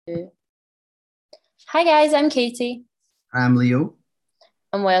Hi guys, I'm Katie I'm Leo.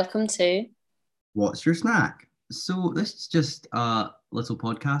 and welcome to What's your snack? So this is just a little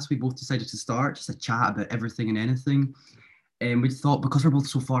podcast we both decided to start, just a chat about everything and anything. And we thought because we're both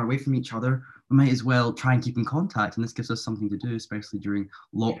so far away from each other, we might as well try and keep in contact. And this gives us something to do, especially during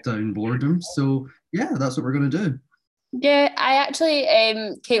lockdown boredom. So yeah, that's what we're gonna do. Yeah, I actually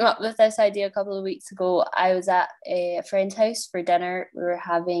came up with this idea a couple of weeks ago. I was at a friend's house for dinner. We were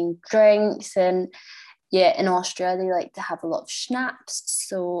having drinks and yeah, in Austria they like to have a lot of schnapps.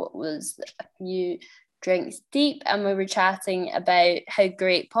 So it was a few drinks deep and we were chatting about how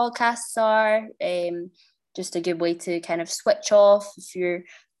great podcasts are. Just a good way to kind of switch off if you're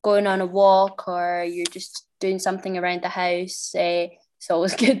going on a walk or you're just doing something around the house. It's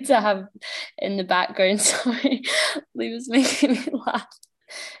always good to have in the background. Sorry, Lee was making me laugh.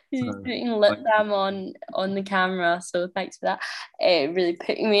 He's So, putting lip like, balm on the camera, so thanks for that. Really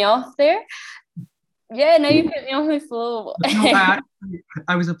putting me off there. Yeah, now you put me on my flow. no,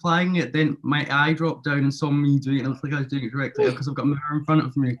 I was applying it, then my eye dropped down and saw me doing it, and it looked like I was doing it directly because I've got a mirror in front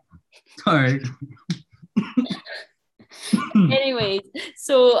of me. Sorry. Anyways,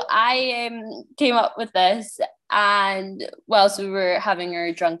 so I came up with this, and whilst we were having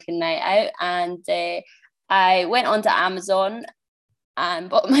our drunken night out, and I went onto Amazon and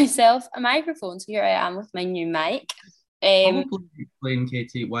bought myself a microphone. So here I am with my new mic. Um, Probably explain,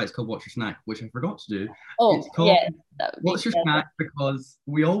 Katie, why it's called What's Your Snack, which I forgot to do. oh It's called yeah, that would be What's Your clever. Snack because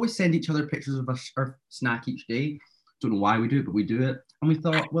we always send each other pictures of our snack each day. Don't know why we do it, but we do it. And we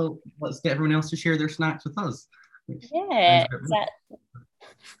thought, well, let's get everyone else to share their snacks with us, which sounds Yeah, a bit rude.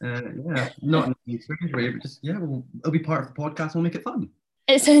 exactly. Yeah, not in a strange way, but just, yeah, it'll be part of the podcast. We'll make it fun.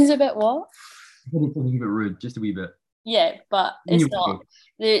 It sounds a bit what? It's a wee bit rude, just a wee bit. Yeah, but it's not.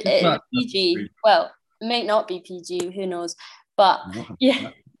 Anyway, just It's that. PG. Well, it might not be PG. Who knows? But yeah.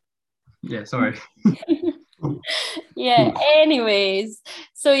 Yeah, sorry. Yeah, anyways,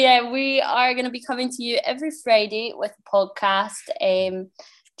 so yeah, we are going to be coming to you every Friday with a podcast,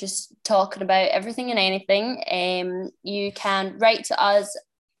 just talking about everything and anything. You can write to us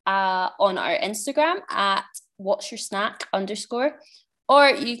on our Instagram at what's your snack underscore, or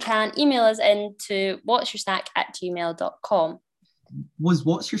you can email us into what's your snack at gmail.com. Was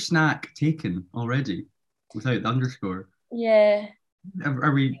What's Your Snack taken already without the underscore? Yeah,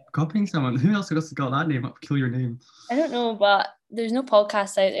 Are we copying someone? Who else has got that name? A peculiar name. I don't know, but there's no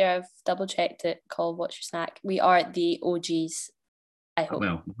podcast out there. I've double checked it called What's Your Snack. We are the OGs, I hope.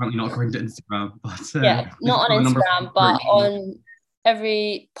 Well, apparently not according to Instagram, but Yeah, this is not on probably number Instagram, four. but on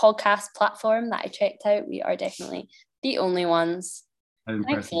every podcast platform that I checked out, we are definitely the only ones. How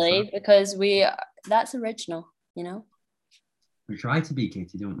impressive is that? Thankfully, because that's original, you know. We try to be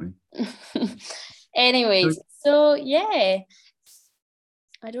Katie, don't we? Anyways, so yeah,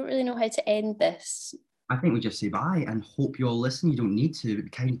 I don't really know how to end this. I think we just say bye and hope you all listen. You don't need to, it'd be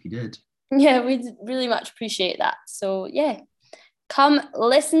kind if you did. Yeah, we really much appreciate that. So yeah, come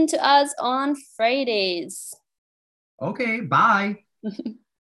listen to us on Fridays. Okay, bye.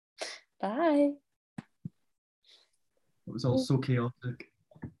 Bye. It was all Oh, so chaotic.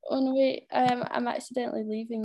 oh no, wait, I'm accidentally leaving.